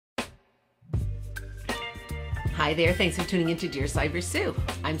Hi there, thanks for tuning into Dear Sybersue.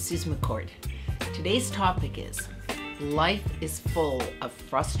 I'm Susan McCord. Today's topic is, life is full of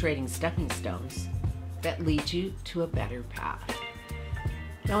frustrating stepping stones that lead you to a better path.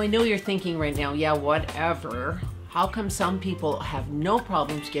 Now I know you're thinking right now, yeah, whatever. How come some people have no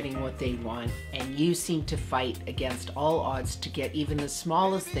problems getting what they want and you seem to fight against all odds to get even the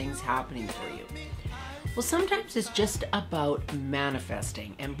smallest things happening for you? Well, sometimes it's just about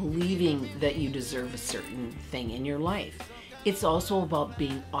manifesting and believing that you deserve a certain thing in your life. It's also about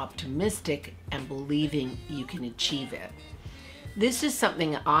being optimistic and believing you can achieve it. This is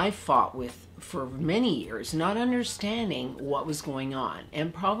something I fought with for many years, not understanding what was going on.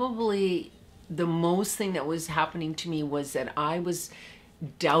 And probably the most thing that was happening to me was that I was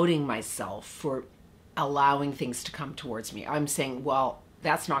doubting myself for allowing things to come towards me. I'm saying, well,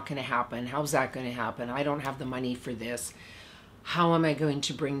 that's not going to happen. How's that going to happen? I don't have the money for this. How am I going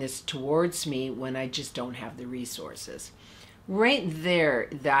to bring this towards me when I just don't have the resources? Right there,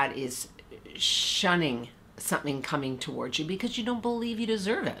 that is shunning something coming towards you because you don't believe you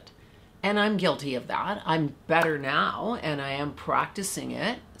deserve it. And I'm guilty of that. I'm better now and I am practicing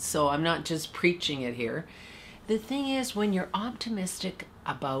it. So I'm not just preaching it here. The thing is, when you're optimistic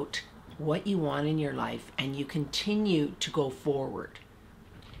about what you want in your life and you continue to go forward,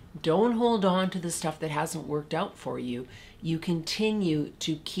 don't hold on to the stuff that hasn't worked out for you. You continue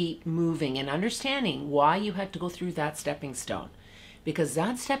to keep moving and understanding why you had to go through that stepping stone. Because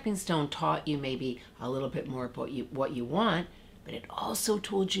that stepping stone taught you maybe a little bit more about what you want, but it also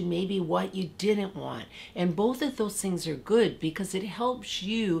told you maybe what you didn't want. And both of those things are good because it helps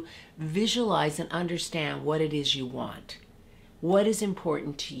you visualize and understand what it is you want. What is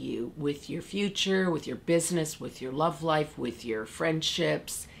important to you with your future, with your business, with your love life, with your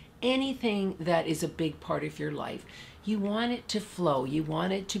friendships, anything that is a big part of your life. You want it to flow. You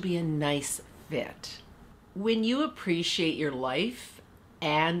want it to be a nice fit. When you appreciate your life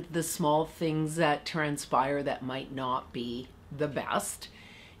and the small things that transpire that might not be the best,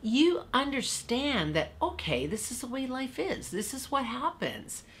 you understand that, okay, this is the way life is. This is what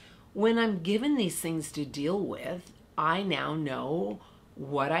happens. When I'm given these things to deal with, I now know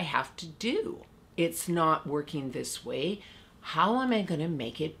what I have to do. It's not working this way. How am I going to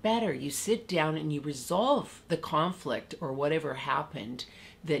make it better? You sit down and you resolve the conflict or whatever happened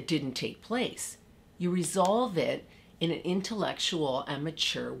that didn't take place. You resolve it in an intellectual and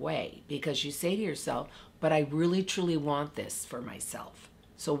mature way because you say to yourself, but I really truly want this for myself.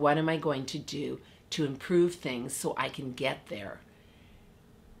 So what am I going to do to improve things so I can get there?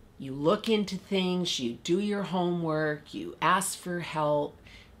 You look into things, you do your homework, you ask for help,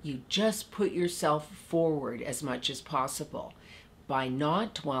 you just put yourself forward as much as possible by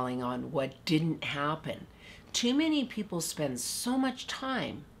not dwelling on what didn't happen. Too many people spend so much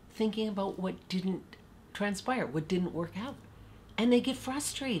time thinking about what didn't transpire, what didn't work out, and they get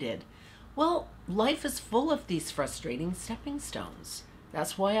frustrated. Well, life is full of these frustrating stepping stones.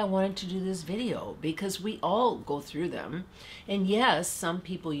 That's why I wanted to do this video, because we all go through them. And yes, some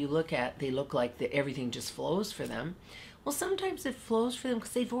people you look at, they look like everything just flows for them. Well, sometimes it flows for them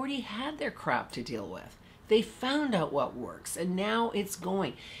because they've already had their crap to deal with. They found out what works and now it's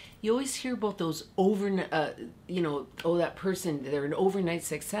going. You always hear about those oh, that person, they're an overnight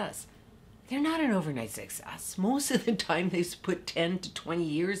success. They're not an overnight success. Most of the time they put 10 to 20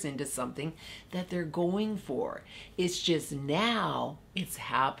 years into something that they're going for. It's just now it's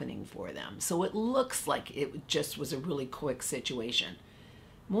happening for them. So it looks like it just was a really quick situation.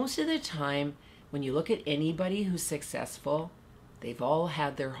 Most of the time, when you look at anybody who's successful, they've all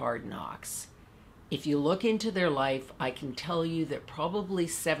had their hard knocks. If you look into their life, I can tell you that probably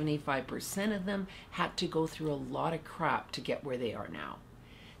 75% of them had to go through a lot of crap to get where they are now.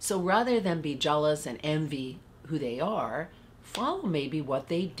 So rather than be jealous and envy who they are, follow maybe what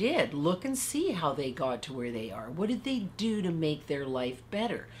they did. Look and see how they got to where they are. What did they do to make their life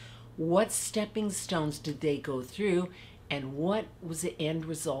better? What stepping stones did they go through? And what was the end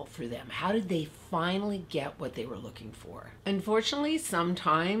result for them? How did they finally get what they were looking for? Unfortunately,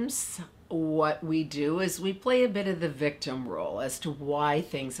 sometimes what we do is we play a bit of the victim role as to why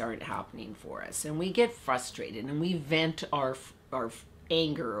things aren't happening for us. And we get frustrated and we vent our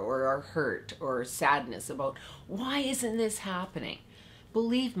anger or our hurt or sadness about why isn't this happening?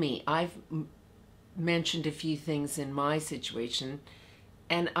 Believe me, I've mentioned a few things in my situation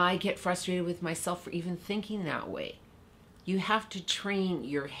and I get frustrated with myself for even thinking that way. You have to train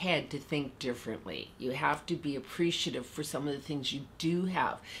your head to think differently. You have to be appreciative for some of the things you do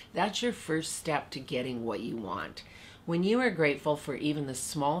have. That's your first step to getting what you want. When you are grateful for even the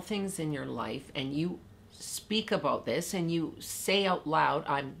small things in your life and you speak about this and you say out loud,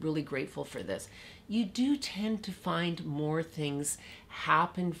 I'm really grateful for this, you do tend to find more things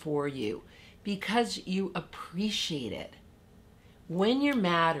happen for you because you appreciate it. When you're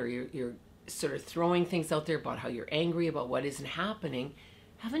mad or you're sort of throwing things out there about how you're angry about what isn't happening,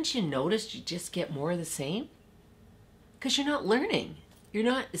 haven't you noticed you just get more of the same? Because you're not learning. You're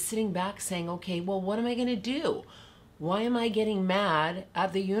not sitting back saying, okay, well, what am I going to do? Why am I getting mad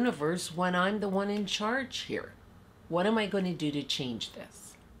at the universe when I'm the one in charge here? What am I going to do to change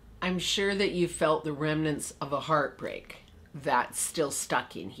this? I'm sure that you felt the remnants of a heartbreak that's still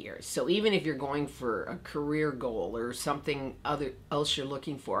stuck in here. So even if you're going for a career goal or something else you're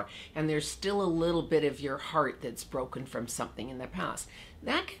looking for, and there's still a little bit of your heart that's broken from something in the past,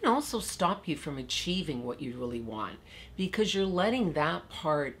 that can also stop you from achieving what you really want, because you're letting that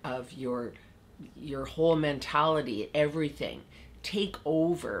part of your whole mentality, everything, take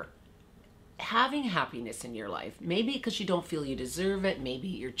over having happiness in your life. Maybe because you don't feel you deserve it. Maybe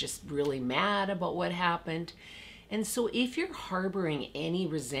you're just really mad about what happened. And so if you're harboring any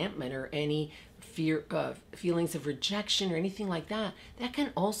resentment or any feelings of rejection or anything like that, that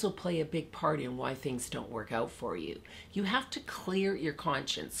can also play a big part in why things don't work out for you. You have to clear your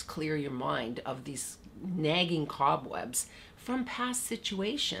conscience, clear your mind of these nagging cobwebs from past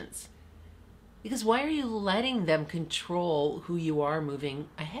situations. Because why are you letting them control who you are moving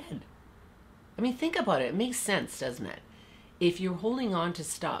ahead? I mean, think about it. It makes sense, doesn't it? If you're holding on to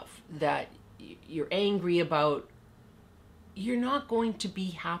stuff that you're angry about, you're not going to be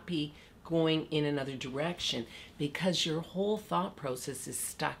happy going in another direction because your whole thought process is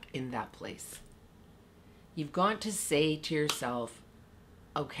stuck in that place. You've got to say to yourself,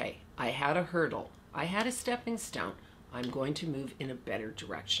 okay, I had a hurdle. I had a stepping stone. I'm going to move in a better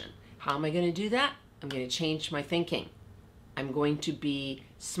direction. How am I going to do that? I'm going to change my thinking. I'm going to be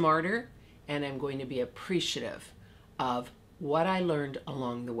smarter, and I'm going to be appreciative of what I learned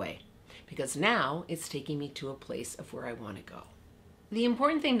along the way, because now it's taking me to a place of where I want to go. The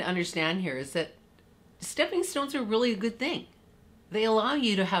important thing to understand here is that stepping stones are really a good thing. They allow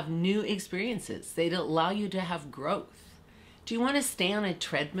you to have new experiences. They allow you to have growth. Do you want to stay on a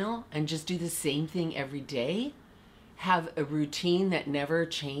treadmill and just do the same thing every day? Have a routine that never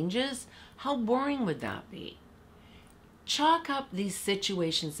changes? How boring would that be? Chalk up these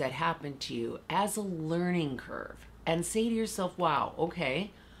situations that happen to you as a learning curve and say to yourself, wow, okay,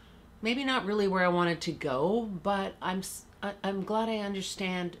 maybe not really where I wanted to go, but I'm glad I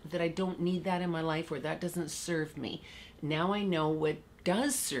understand that I don't need that in my life, or that doesn't serve me. Now I know what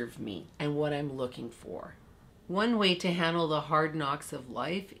does serve me and what I'm looking for. One way to handle the hard knocks of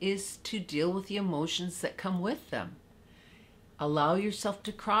life is to deal with the emotions that come with them. Allow yourself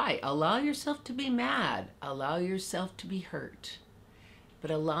to cry. Allow yourself to be mad. Allow yourself to be hurt.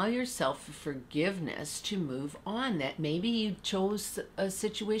 But allow yourself forgiveness to move on. That maybe you chose a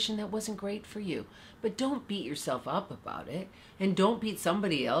situation that wasn't great for you, but don't beat yourself up about it, and don't beat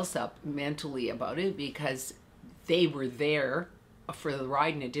somebody else up mentally about it because they were there for the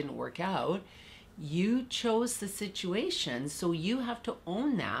ride and it didn't work out. You chose the situation, so you have to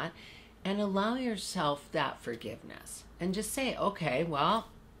own that and allow yourself that forgiveness and just say, okay, well,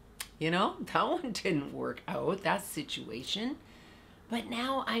 that one didn't work out, that situation. But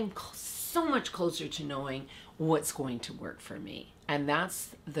now I'm so much closer to knowing what's going to work for me. And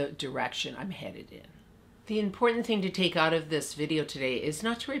that's the direction I'm headed in. The important thing to take out of this video today is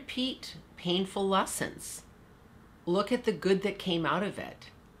not to repeat painful lessons. Look at the good that came out of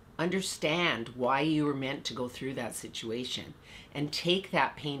it. Understand why you were meant to go through that situation. And take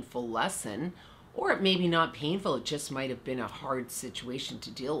that painful lesson, or it may be not painful, it just might have been a hard situation to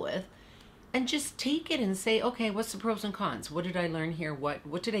deal with, and just take it and say, okay, what's the pros and cons? What did I learn here?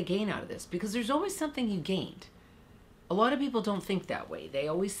 What did I gain out of this? Because there's always something you gained. A lot of people don't think that way. They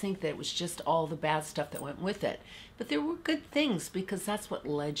always think that it was just all the bad stuff that went with it. But there were good things because that's what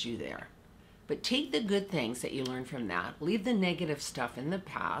led you there. But take the good things that you learned from that, leave the negative stuff in the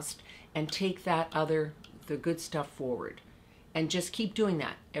past, and take the good stuff forward. And just keep doing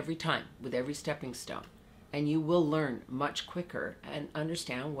that every time with every stepping stone. And you will learn much quicker and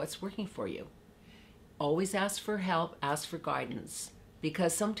understand what's working for you. Always ask for help, ask for guidance,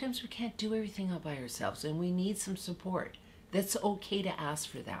 because sometimes we can't do everything all by ourselves and we need some support. That's okay to ask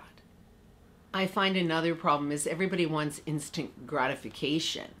for that. I find another problem is everybody wants instant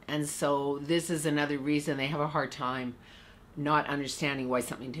gratification. And so this is another reason they have a hard time not understanding why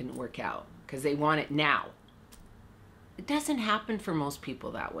something didn't work out, because they want it now. It doesn't happen for most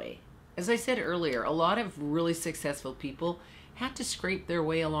people that way. As I said earlier, a lot of really successful people had to scrape their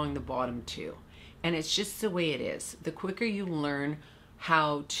way along the bottom too. And it's just the way it is. The quicker you learn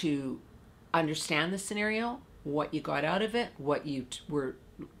how to understand the scenario, what you got out of it, what you were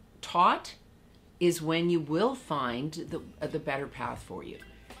taught, is when you will find the better path for you.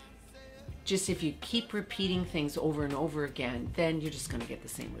 Just if you keep repeating things over and over again, then you're just going to get the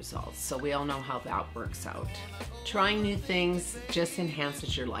same results. So we all know how that works out. Trying new things just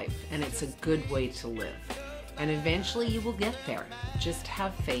enhances your life, and it's a good way to live. And eventually you will get there. Just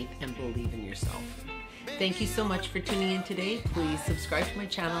have faith and believe in yourself. Thank you so much for tuning in today. Please subscribe to my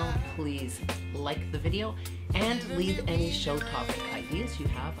channel. Please like the video and leave any show topic ideas you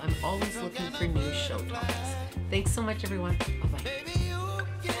have. I'm always looking for new show topics. Thanks so much, everyone. Bye-bye.